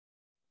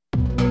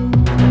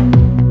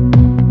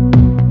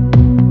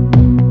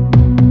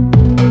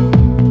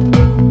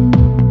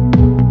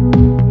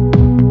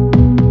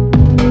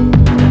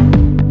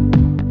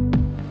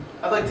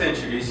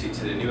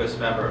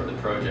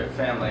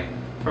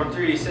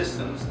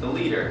Systems, the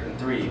leader in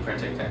 3D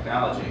printing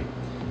technology.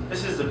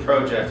 This is the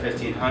ProJet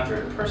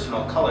 1500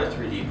 Personal Color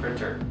 3D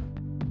Printer.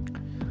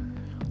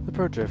 The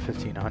ProJet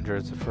 1500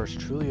 is the first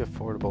truly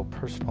affordable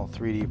personal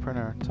 3D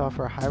printer to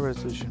offer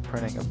high-resolution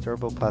printing of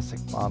durable plastic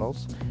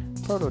models,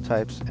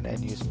 prototypes, and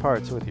end-use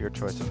parts with your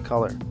choice of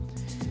color.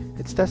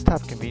 Its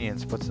desktop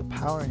convenience puts the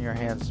power in your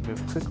hands to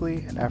move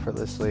quickly and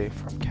effortlessly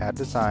from CAD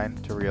design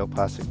to real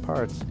plastic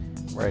parts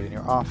right in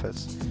your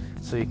office,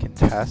 so you can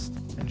test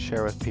and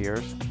share with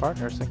peers,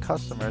 partners, and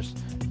customers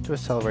to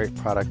accelerate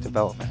product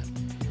development.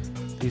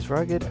 These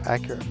rugged,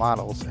 accurate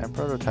models and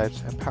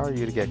prototypes empower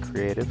you to get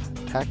creative,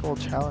 tackle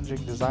challenging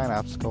design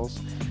obstacles,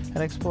 and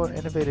explore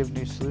innovative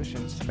new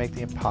solutions to make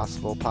the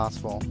impossible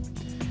possible.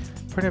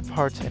 Printed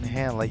parts in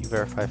hand let you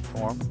verify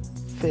form,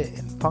 fit,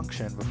 and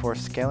function before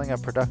scaling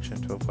up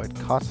production to avoid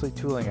costly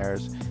tooling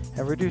errors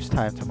and reduce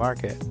time to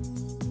market.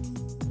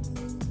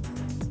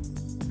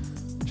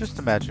 Just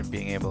imagine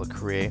being able to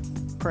create,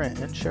 print,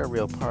 and share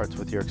real parts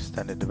with your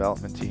extended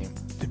development team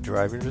to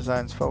drive your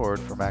designs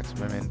forward for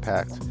maximum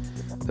impact.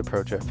 The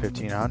ProJet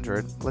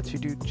 1500 lets you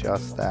do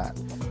just that,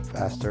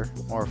 faster,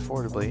 more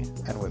affordably,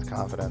 and with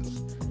confidence.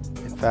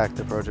 In fact,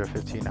 the ProJet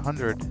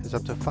 1500 is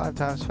up to 5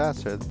 times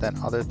faster than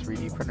other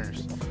 3D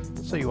printers,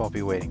 so you won't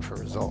be waiting for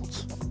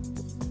results.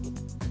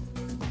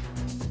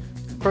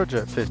 The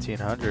ProJet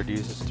 1500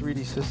 uses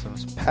 3D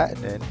Systems'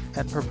 patented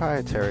and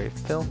proprietary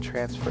film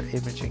transfer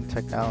imaging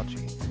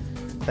technology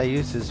that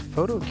uses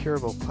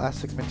photocurable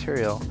plastic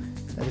material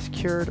that is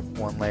cured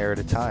one layer at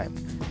a time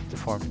to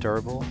form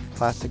durable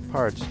plastic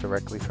parts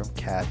directly from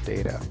CAD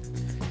data.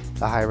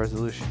 The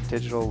high-resolution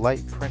digital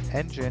light print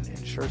engine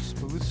ensures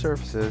smooth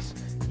surfaces,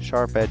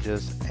 sharp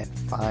edges, and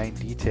fine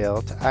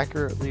detail to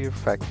accurately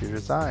affect your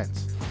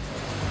designs.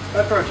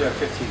 My ProJet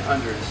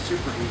 1500 is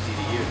super easy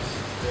to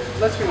use. It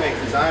lets me make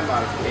design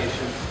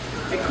modifications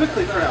and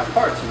quickly print out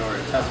parts in order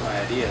to test my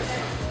ideas.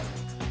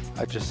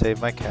 I just save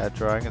my CAD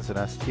drawing as an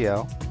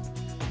STL,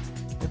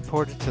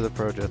 import it to the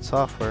ProJet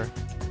software,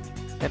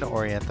 and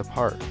orient the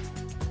part.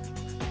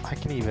 I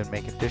can even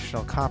make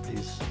additional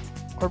copies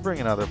or bring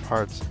in other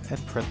parts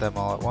and print them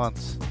all at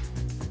once.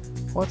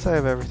 Once I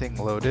have everything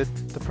loaded,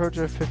 the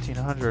ProJet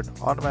 1500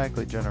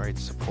 automatically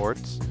generates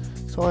supports,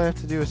 so all I have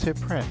to do is hit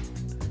print.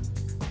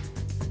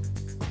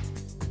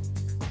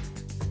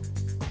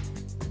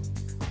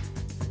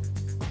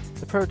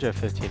 The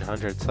ProJet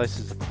 1500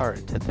 slices the part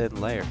into thin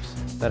layers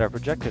that are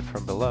projected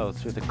from below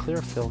through the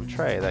clear film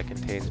tray that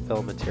contains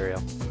build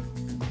material.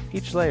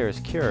 Each layer is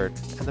cured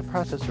and the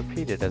process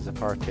repeated as the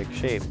part takes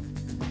shape.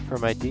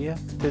 From idea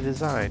to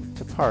design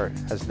to part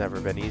has never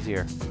been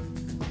easier.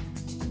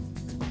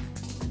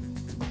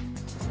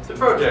 The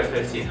ProJet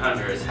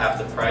 1500 is half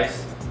the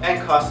price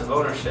and cost of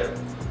ownership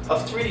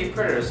of 3D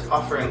printers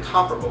offering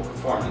comparable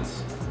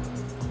performance.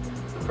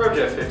 The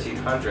ProJet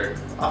 1500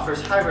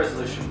 offers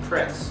high-resolution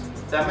prints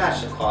that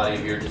match the quality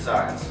of your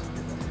designs.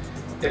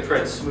 It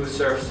prints smooth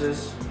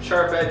surfaces,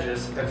 sharp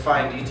edges, and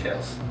fine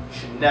details. You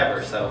should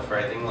never settle for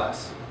anything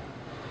less.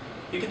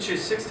 You can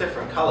choose 6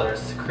 different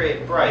colors to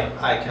create bright,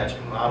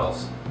 eye-catching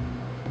models.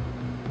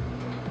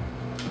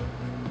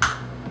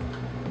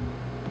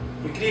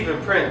 You can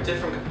even print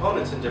different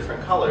components in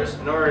different colors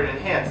in order to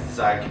enhance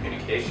design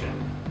communication.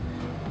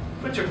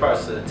 Put your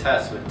parts to the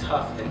test with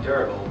tough and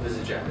durable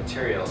VisiJet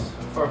materials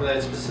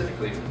formulated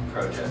specifically for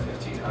the ProJet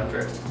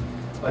 1500.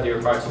 Whether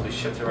your parts will be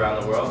shipped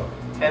around the world,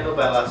 handled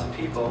by lots of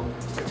people,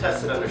 or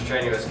tested under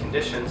strenuous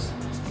conditions,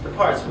 the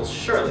parts will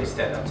surely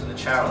stand up to the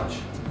challenge.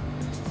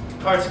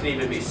 Parts can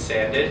even be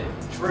sanded,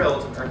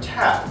 drilled, or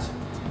tapped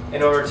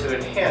in order to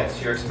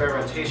enhance your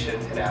experimentation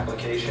and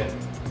application.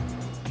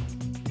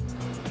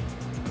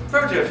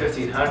 ProJet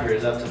 1500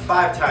 is up to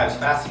 5 times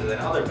faster than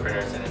other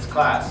printers in its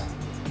class.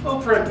 It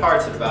will print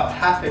parts at about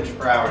 ½ inch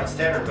per hour in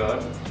standard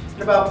mode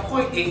and about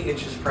 0.8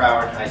 inches per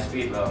hour in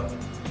high-speed mode.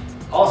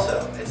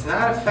 Also, it's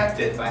not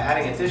affected by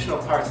adding additional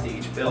parts to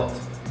each build,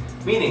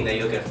 meaning that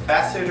you'll get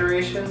faster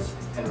iterations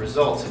and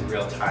results in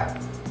real time.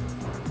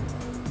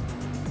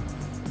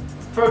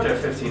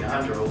 ProJet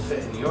 1500 will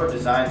fit in your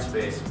design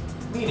space,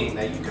 meaning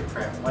that you can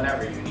print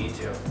whenever you need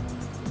to.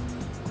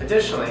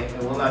 Additionally,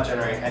 it will not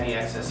generate any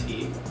excess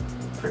heat,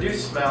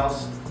 produce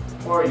smells,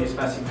 or use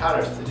messy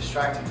powders to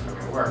distract you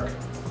from your work.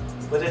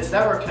 With its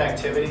network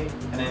connectivity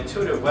and an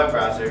intuitive web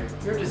browser,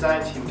 your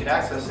design team can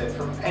access it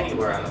from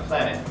anywhere on the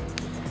planet.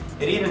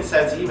 It even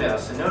sends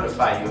emails to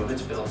notify you of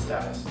its build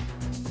status.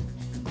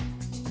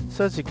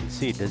 So as you can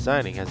see,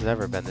 designing has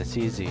never been this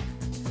easy.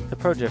 The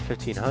ProJet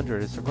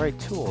 1500 is the right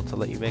tool to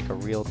let you make a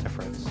real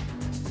difference.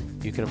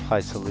 You can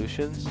apply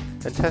solutions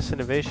and test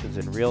innovations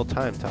in real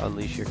time to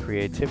unleash your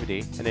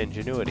creativity and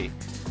ingenuity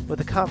with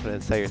the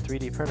confidence that your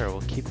 3D printer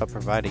will keep up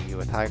providing you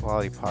with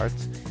high-quality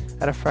parts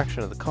at a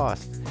fraction of the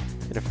cost,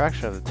 in a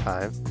fraction of the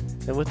time,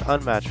 and with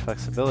unmatched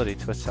flexibility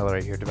to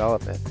accelerate your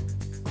development.